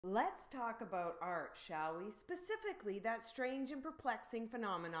Let's talk about art, shall we? Specifically, that strange and perplexing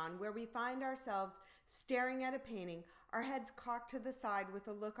phenomenon where we find ourselves staring at a painting, our heads cocked to the side with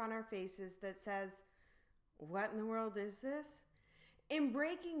a look on our faces that says, "What in the world is this?" In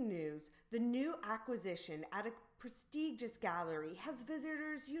breaking news, the new acquisition at a prestigious gallery has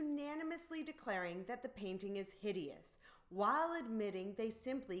visitors unanimously declaring that the painting is hideous, while admitting they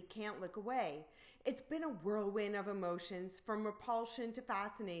simply can't look away. It's been a whirlwind of emotions, from repulsion to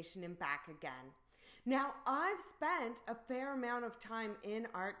fascination and back again. Now, I've spent a fair amount of time in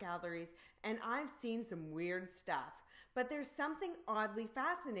art galleries and I've seen some weird stuff, but there's something oddly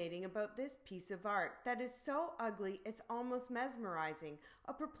fascinating about this piece of art that is so ugly it's almost mesmerizing,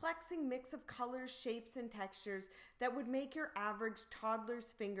 a perplexing mix of colors, shapes, and textures that would make your average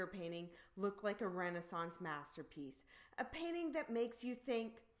toddler's finger painting look like a Renaissance masterpiece. A painting that makes you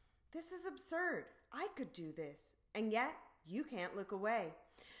think, this is absurd, I could do this, and yet you can't look away.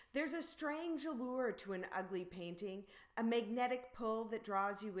 There's a strange allure to an ugly painting, a magnetic pull that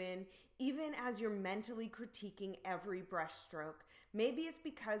draws you in, even as you're mentally critiquing every brushstroke. Maybe it's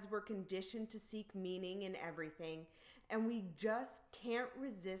because we're conditioned to seek meaning in everything, and we just can't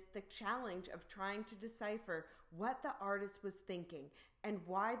resist the challenge of trying to decipher what the artist was thinking and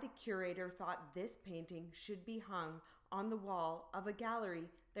why the curator thought this painting should be hung on the wall of a gallery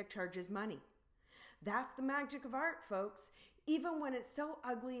that charges money. That's the magic of art, folks. Even when it's so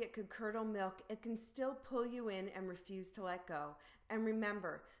ugly it could curdle milk, it can still pull you in and refuse to let go. And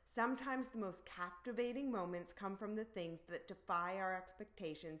remember, sometimes the most captivating moments come from the things that defy our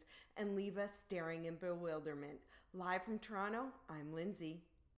expectations and leave us staring in bewilderment. Live from Toronto, I'm Lindsay.